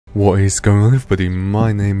What is going on, everybody?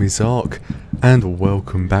 My name is Ark and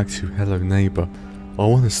welcome back to Hello Neighbour. I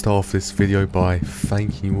want to start off this video by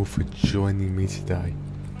thanking you all for joining me today.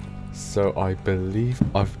 So I believe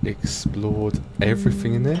I've explored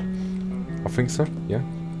everything in there. I think so, yeah.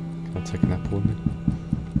 Can I take an apple with me?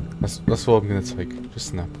 That's what I'm going to take,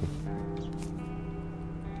 just an apple.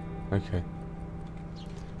 Okay.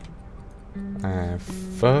 And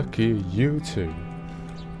fuck you, you too.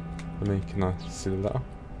 Can I see the letter?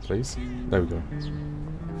 Please? There we go.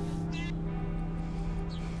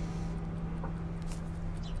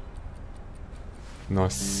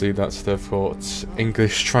 Nice to see that they've got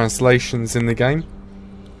English translations in the game.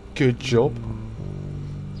 Good job.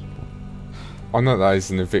 I know that is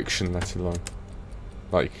an eviction letter though.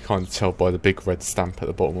 Like, you can kind of tell by the big red stamp at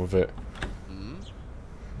the bottom of it.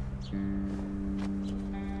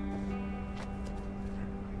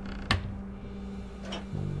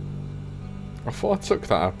 I thought I took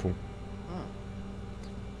that apple.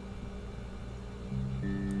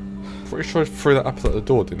 Pretty sure I threw that apple at the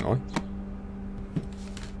door, didn't I?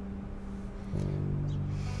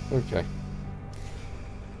 Okay.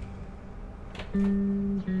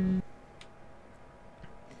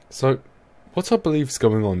 So, what I believe is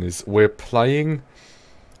going on is we're playing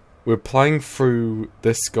through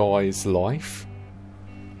this guy's life.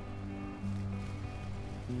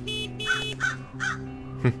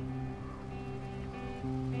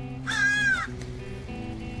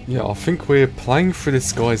 Yeah, I think we're playing through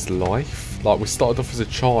this guy's life. Like, we started off as a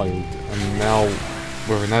child, and now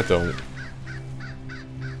we're an adult.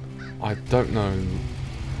 I don't know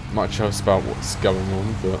much else about what's going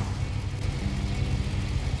on, but...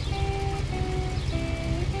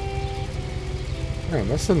 Yeah,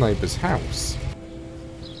 that's the neighbour's house.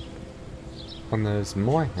 And there's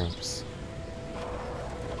my house.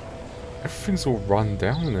 Everything's all run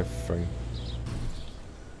down and everything.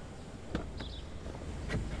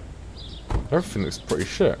 Everything looks pretty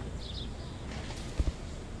shit.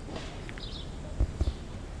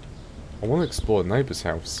 I want to explore the neighbour's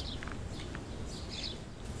house.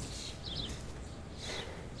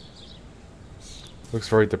 Looks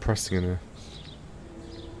very depressing in here.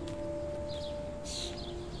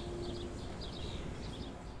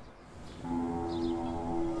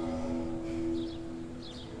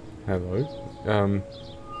 Hello.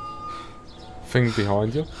 Thing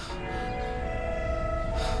behind you.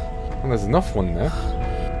 And there's enough one there.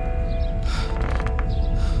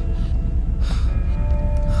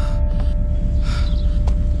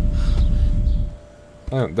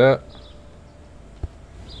 Oh, there.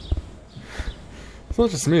 It's not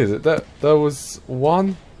just me, is it? There was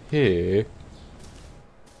one here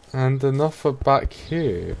and another back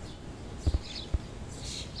here.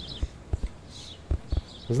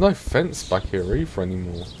 There's no fence back here either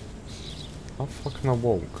anymore. How far can I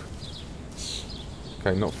walk?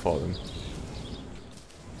 Okay, not far then.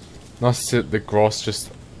 Nice to see that the grass just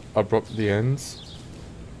abruptly ends.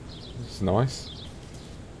 It's nice.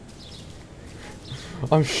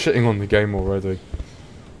 I'm shitting on the game already.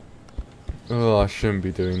 Oh, I shouldn't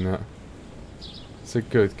be doing that. It's a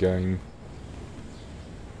good game.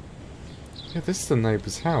 Yeah, this is the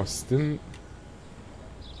neighbour's house,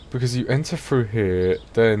 because you enter through here,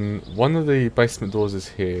 then one of the basement doors is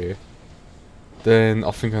here. Then I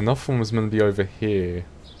think another one was meant to be over here.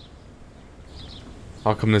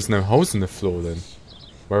 How come there's no holes in the floor then?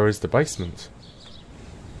 Where is the basement?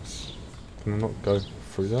 Can I not go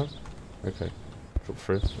through that? Okay. Drop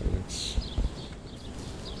through. There we go.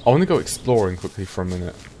 I want to go exploring quickly for a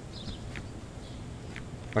minute.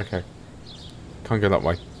 Okay. Can't go that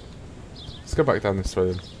way. Let's go back down this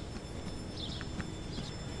way then.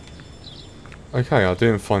 Okay, I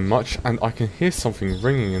didn't find much, and I can hear something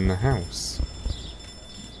ringing in the house.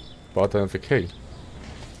 But I don't have the key.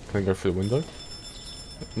 Can I go through the window?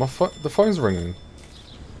 The phone's ringing.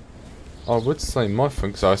 I would say my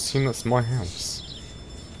phone, because I assume that's my house.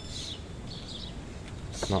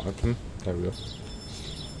 Can I open? There we go.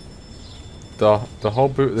 The whole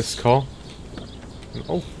boot of this car.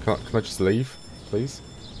 Oh, can I just leave, please?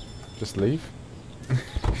 Just leave.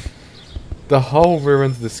 The whole rear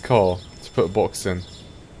end of this car to put a box in,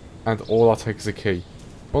 and all I take is a key.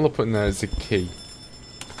 All I put in there is a key.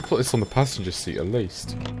 I'll put this on the passenger seat at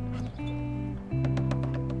least.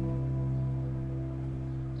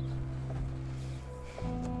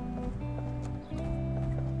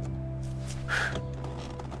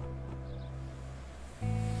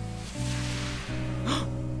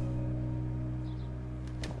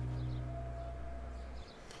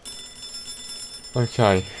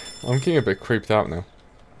 Okay, I'm getting a bit creeped out now.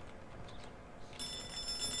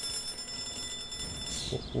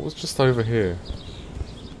 What was just over here?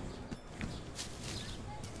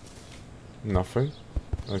 Nothing.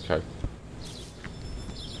 Okay.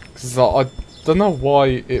 Because I don't know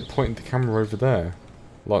why it pointed the camera over there.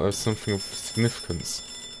 Like there's something of significance.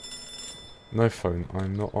 No phone,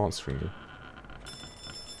 I'm not answering you.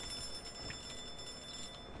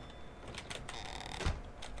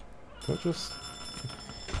 Did I just...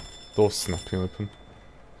 Door snapping open.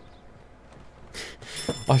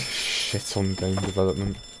 I shit on game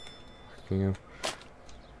development. Fucking hell.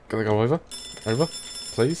 Gonna go over? Over?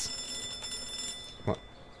 Please? What?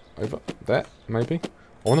 Over? There? Maybe?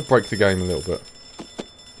 I want to break the game a little bit.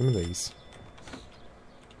 Give me these.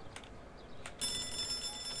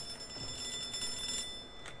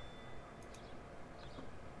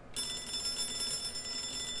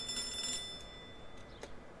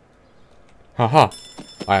 Haha!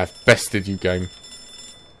 I have bested you, game.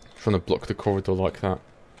 Trying to block the corridor like that.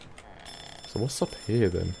 So what's up here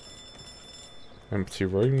then? Empty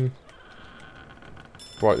room.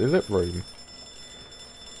 Brightly lit room.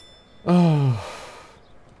 Oh.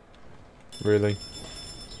 Really?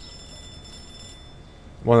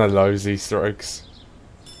 One of those Easter eggs.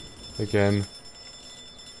 Again.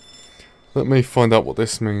 Let me find out what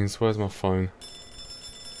this means. Where's my phone?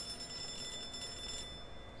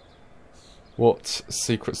 What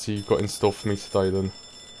secrets have you got in store for me today then?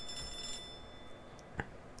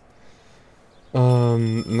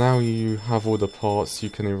 Now you have all the parts, you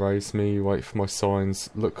can erase me, wait for my signs,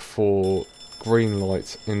 look for green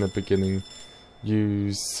light in the beginning,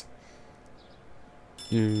 use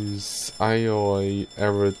AI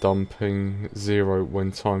error dumping 0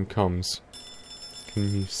 when time comes.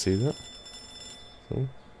 Can you see that? So,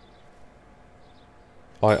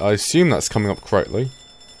 I assume that's coming up correctly.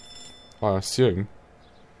 I assume.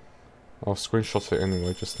 I'll screenshot it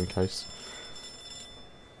anyway, just in case.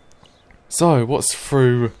 So, what's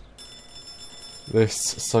through this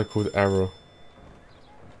so-called error?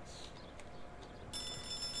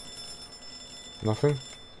 Nothing?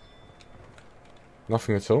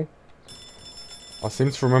 Nothing at all? I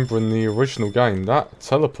seem to remember in the original game, that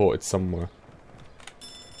teleported somewhere.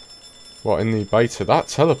 Well, in the beta, that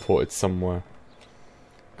teleported somewhere.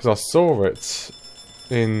 Because I saw it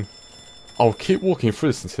in... I'll keep walking through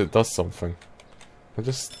this until it does something. I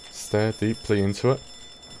just stare deeply into it.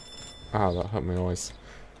 Ah, that hurt my eyes.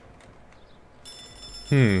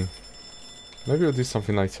 Maybe I'll do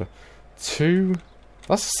something later. That's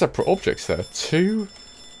a separate object there.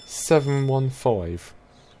 2715.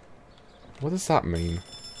 What does that mean?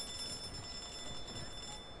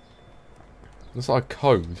 It's like a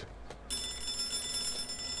code.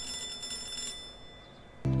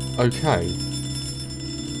 Okay.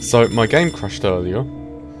 So, my game crashed earlier.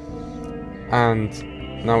 And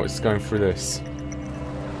now it's going through this.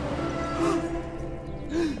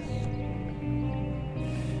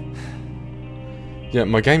 Yeah,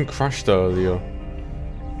 my game crashed earlier.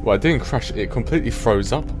 Well, it didn't crash, it completely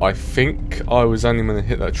froze up. I think I was only going to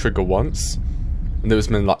hit that trigger once. And it was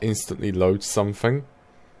meant to like instantly load something.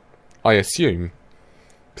 I assume.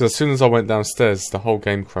 Because as soon as I went downstairs, the whole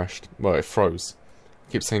game crashed. Well, it froze.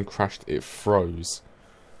 I keep saying crashed, it froze.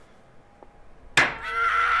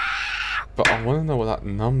 But I want to know what that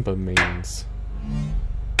number means.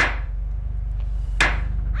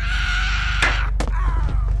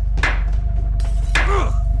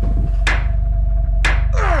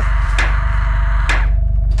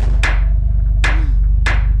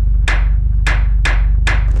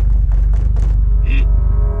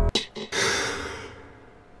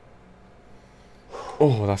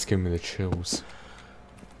 Oh, that's giving me the chills.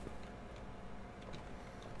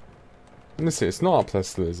 Let me see, it's not up there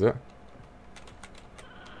still, is it?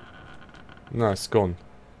 No, it's gone.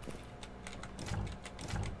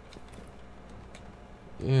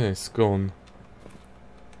 Yeah, it's gone.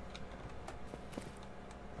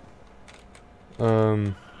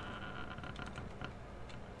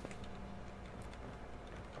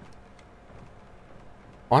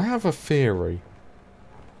 I have a theory.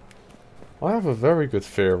 I have a very good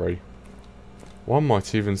theory. One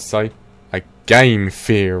might even say a game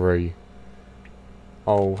theory.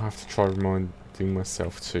 I'll have to try reminding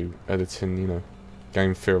myself to edit in, you know,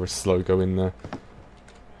 game theorist logo in there.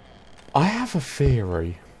 I have a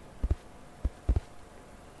theory.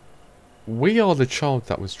 We are the child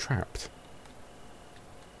that was trapped.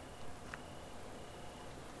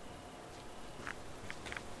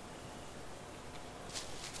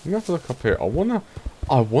 Let me have a look up here.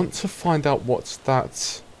 I want to find out what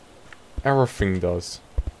that error thing does.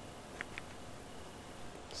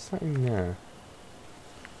 What's that in there?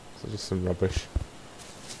 Is that just some rubbish?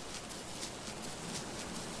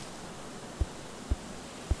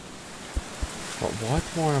 But why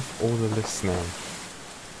do I have all the lists now?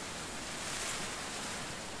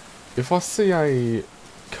 If I see a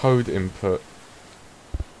code input,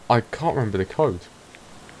 I can't remember the code.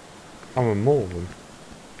 I'm a moron.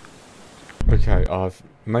 Okay, I've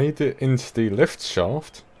made it into the lift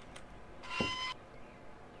shaft.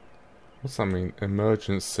 What's that mean?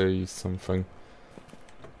 Emergency something.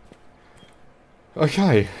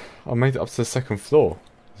 Okay, I made it up to the second floor.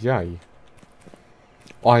 Yay.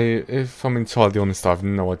 If I'm entirely honest, I have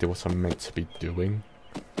no idea what I'm meant to be doing.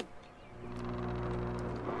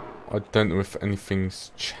 I don't know if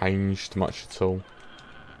anything's changed much at all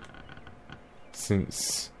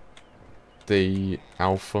since the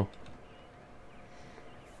alpha.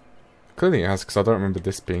 Clearly it has, because I don't remember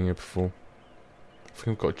this being here before. I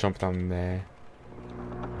think I've got to jump down there.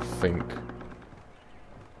 I think.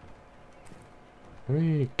 Let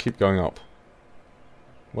me keep going up.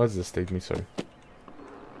 Where does this lead me to?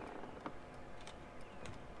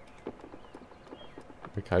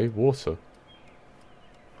 Okay, water.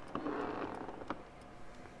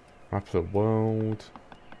 Map of the world.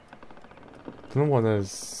 Don't know why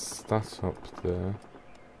there's that up there.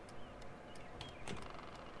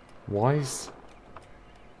 Why is...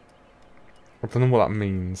 I don't know what that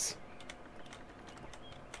means.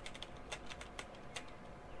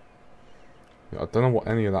 I don't know what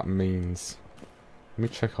any of that means. Let me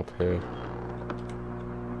check up here.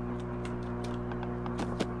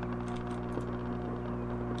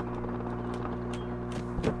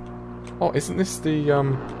 Oh, isn't this the,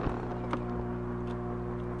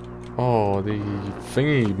 oh, the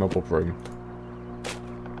thingy-mabob room.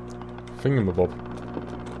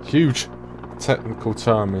 Thingy-mabob. Huge technical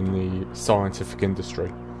term in the scientific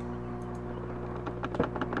industry.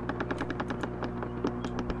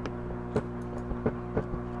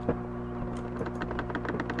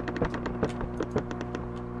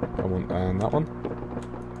 That one and that one.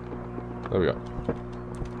 There we go.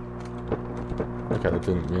 Okay, that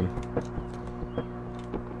didn't win.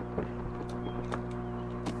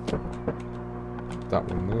 That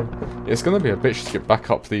one there. It's going to be a bitch to get back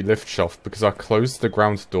up the lift shaft because I closed the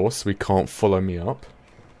ground door so he can't follow me up.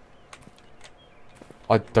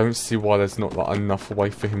 I don't see why there's not like enough way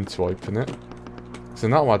for him to open it. So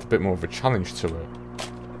now I'll add a bit more of a challenge to it.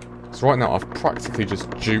 So right now I've practically just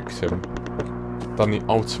juked him. Done the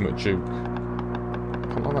ultimate juke.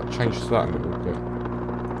 Can't I like change to that a little bit?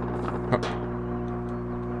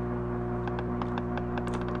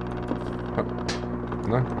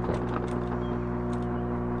 No? Okay.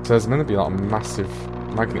 So there's meant to be like a massive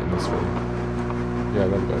magnet in this room. Yeah,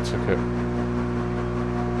 there we go, I took it.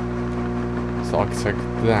 So I can take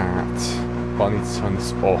that, but I need to turn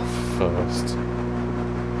this off first.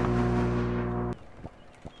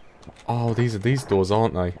 Oh, these are these doors,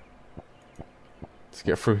 aren't they? To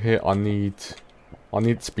get through here, I need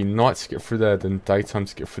it to be night to get through there, then daytime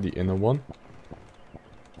to get through the inner one.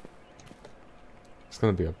 It's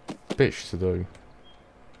gonna be a bitch to do.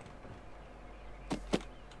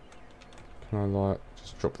 Can I like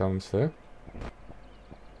just drop down into there?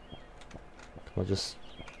 Can I just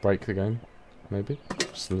break the game? Maybe?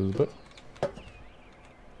 Just a little bit.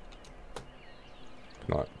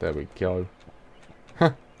 Right, there we go.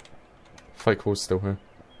 Huh. Fake wall's still here.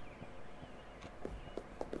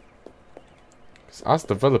 As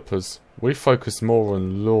developers, we focus more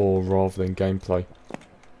on lore rather than gameplay.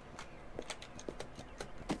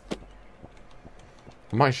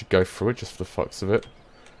 I might actually go through it just for the fucks of it.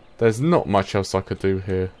 There's not much else I could do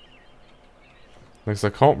here. Because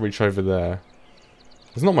I can't reach over there.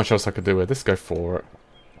 There's not much else I could do here. Let's go for it.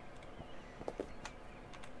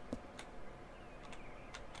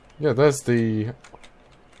 Yeah, there's the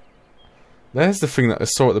thing that I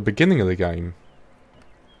saw at the beginning of the game.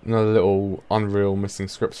 Another little Unreal missing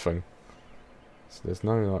scripts thing. So there's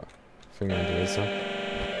no like thing under here, so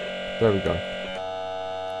there we go.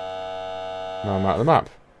 Now I'm out of the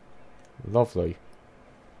map. Lovely.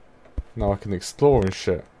 Now I can explore and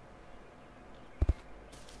shit.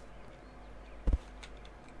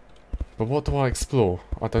 But what do I explore?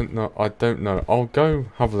 I don't know. I don't know. I'll go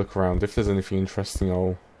have a look around. If there's anything interesting,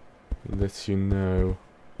 I'll let you know.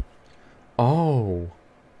 Oh.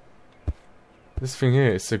 This thing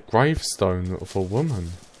here, it's a gravestone of a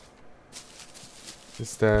woman.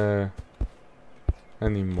 Is there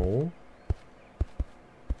any more?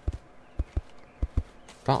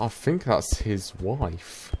 I think that's his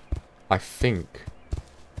wife. I think.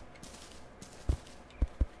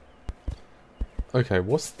 Okay,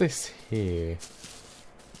 what's this here?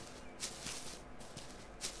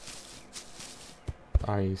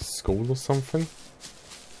 A school or something?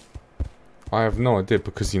 I have no idea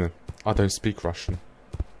because, you know, I don't speak Russian.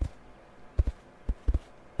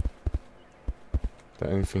 Is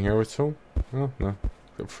there anything here at all? Oh, no.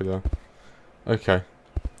 Clip through there. Okay.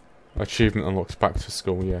 Achievement unlocked. Back to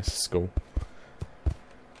school. Yes, school.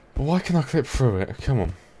 Why can I clip through it? Come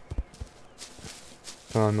on.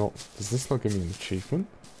 Can I not? Does this not give me an achievement?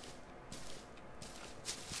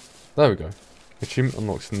 There we go. Achievement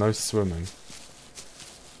unlocked. No swimming.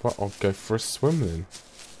 But I'll go for a swim then.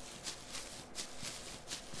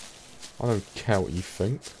 I don't care what you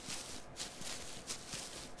think.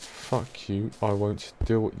 Fuck you. I won't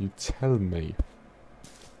do what you tell me.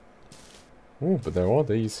 Oh, but there are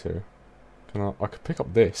these here. Can I could pick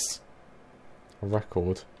up this. A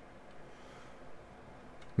record.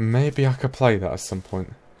 Maybe I could play that at some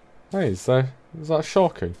point. Hey, is that a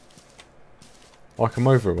Sharky? I'll come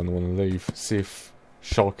over when I want to leave. See if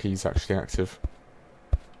Sharky's actually active.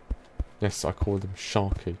 Yes, I call them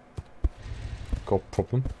Sharky. Got a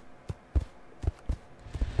problem?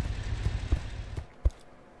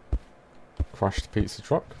 Crashed pizza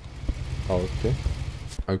truck. Oh, okay.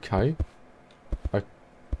 Okay.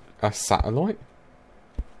 A satellite?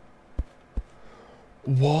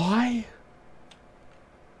 Why?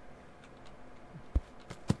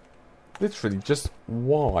 Literally, just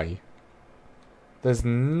why? There's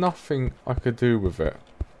nothing I could do with it.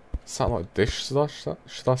 Satellite dish,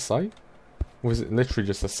 should I say? Or is it literally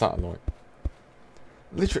just a satellite?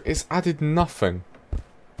 Literally, it's added nothing.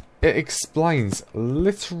 It explains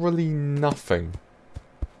literally nothing.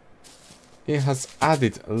 It has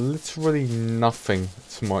added literally nothing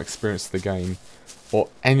to my experience of the game. Or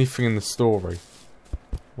anything in the story.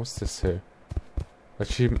 What's this here?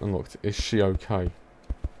 Achievement unlocked. Is she okay?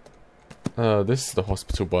 This is the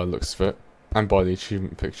hospital by the looks of it. And by the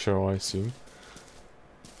achievement picture, I assume.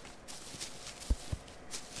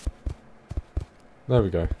 There we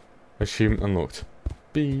go. Achievement unlocked.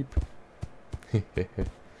 Beep.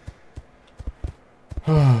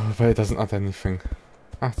 But it doesn't add anything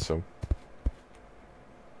at all.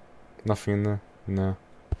 Nothing in there? No.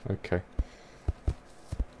 Okay.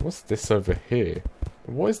 What's this over here?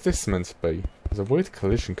 What is this meant to be? There's a weird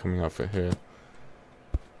collision coming up of here.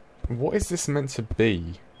 What is this meant to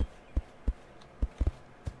be?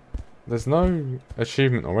 There's no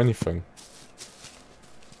achievement or anything.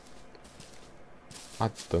 I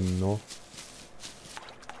don't know.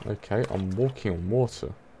 Okay, I'm walking on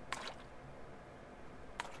water.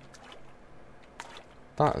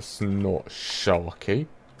 That's not Sharky.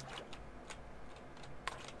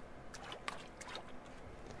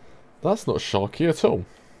 That's not Sharky at all.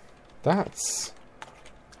 That's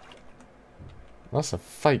a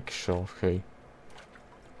fake Sharky.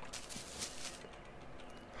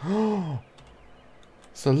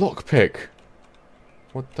 It's a lockpick.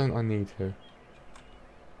 What don't I need here?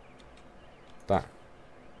 That.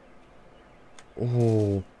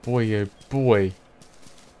 Oh boy, oh boy.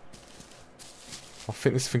 I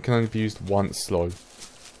think this thing can only be used once, though.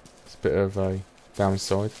 It's a bit of a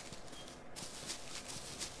downside.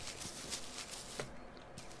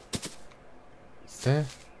 Is there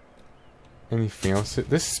anything else?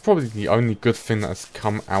 This is probably the only good thing that has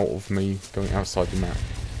come out of me going outside the map.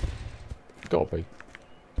 Gotta be.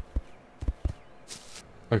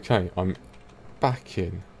 Okay, I'm back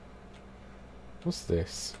in. What's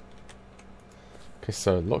this? Okay,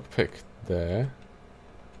 so lockpick there.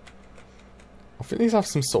 I think these have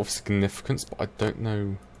some sort of significance, but I don't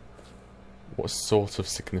know what sort of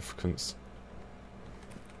significance.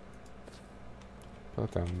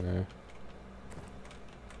 Put that down there.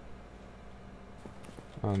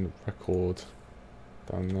 And record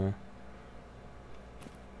down there.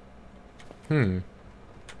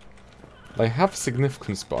 They have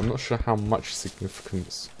significance, but I'm not sure how much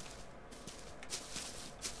significance.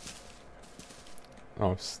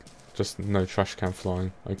 Oh, it's just no trash can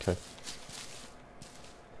flying. Okay.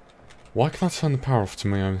 Why can I turn the power off to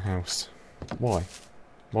my own house? Why?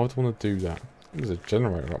 Why would I want to do that? There's a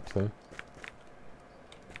generator up there.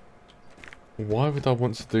 Why would I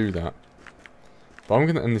want to do that? But I'm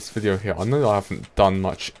going to end this video here. I know I haven't done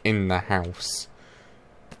much in the house.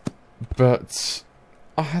 But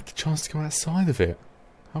I had the chance to go outside of it.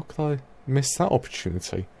 How could I miss that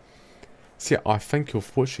opportunity? So yeah, I thank you all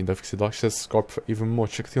for watching. Don't forget to like, share, subscribe for even more.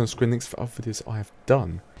 Check the on-screen links for other videos I have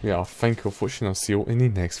done. Yeah, I thank you all for watching. I'll see you all in the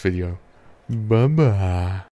next video. Bye-bye.